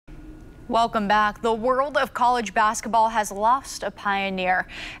Welcome back. The world of college basketball has lost a pioneer,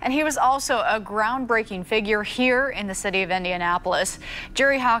 and he was also a groundbreaking figure here in the city of Indianapolis.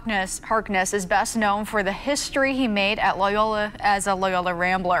 Jerry Harkness is best known for the history he made at Loyola as a Loyola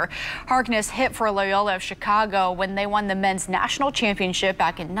Rambler. Harkness hit for Loyola of Chicago when they won the men's national championship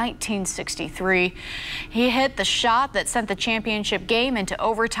back in 1963. He hit the shot that sent the championship game into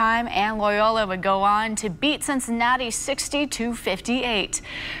overtime, and Loyola would go on to beat Cincinnati 60-58.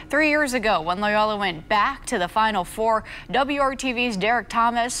 3 years ago, when Loyola went back to the Final Four, WRTV's Derek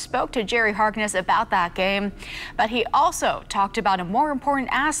Thomas spoke to Jerry Harkness about that game, but he also talked about a more important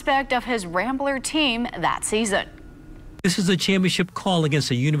aspect of his Rambler team that season. This is a championship call against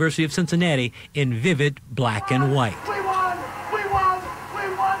the University of Cincinnati in vivid black and white. We won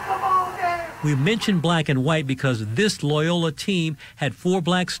the ball game. We mentioned black and white because this Loyola team had 4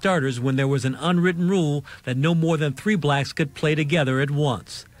 black starters when there was an unwritten rule that no more than 3 blacks could play together at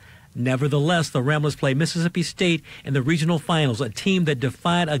once. Nevertheless, the Ramblers played Mississippi State in the regional finals, a team that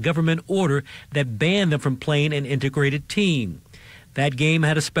defied a government order that banned them from playing an integrated team. That game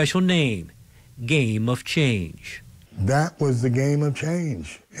had a special name, Game of Change. That was the game of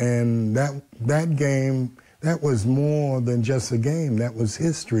change. And that game, that was more than just a game. That was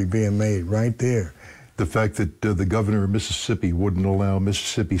history being made right there. The fact that the governor of Mississippi wouldn't allow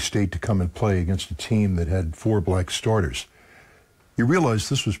Mississippi State to come and play against a team that had 4 black starters. You realize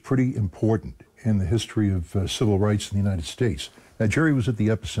this was pretty important in the history of civil rights in the United States. Now, Jerry was at the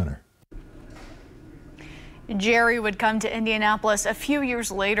epicenter. Jerry would come to Indianapolis a few years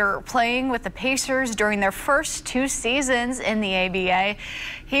later, playing with the Pacers during their first 2 seasons in the ABA.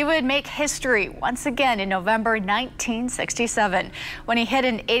 He would make history once again in November 1967 when he hit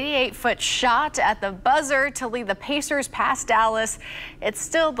an 88-foot shot at the buzzer to lead the Pacers past Dallas. It's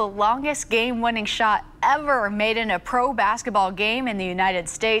still the longest game-winning shot ever made in a pro basketball game in the United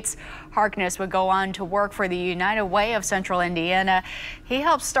States. Harkness would go on to work for the United Way of Central Indiana. He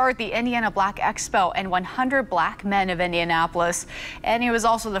helped start the Indiana Black Expo and 100 Black Men of Indianapolis. And he was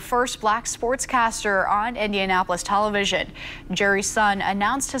also the first black sportscaster on Indianapolis television. Jerry's son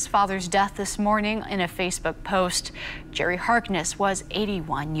announced his father's death this morning in a Facebook post. Jerry Harkness was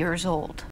 81 years old.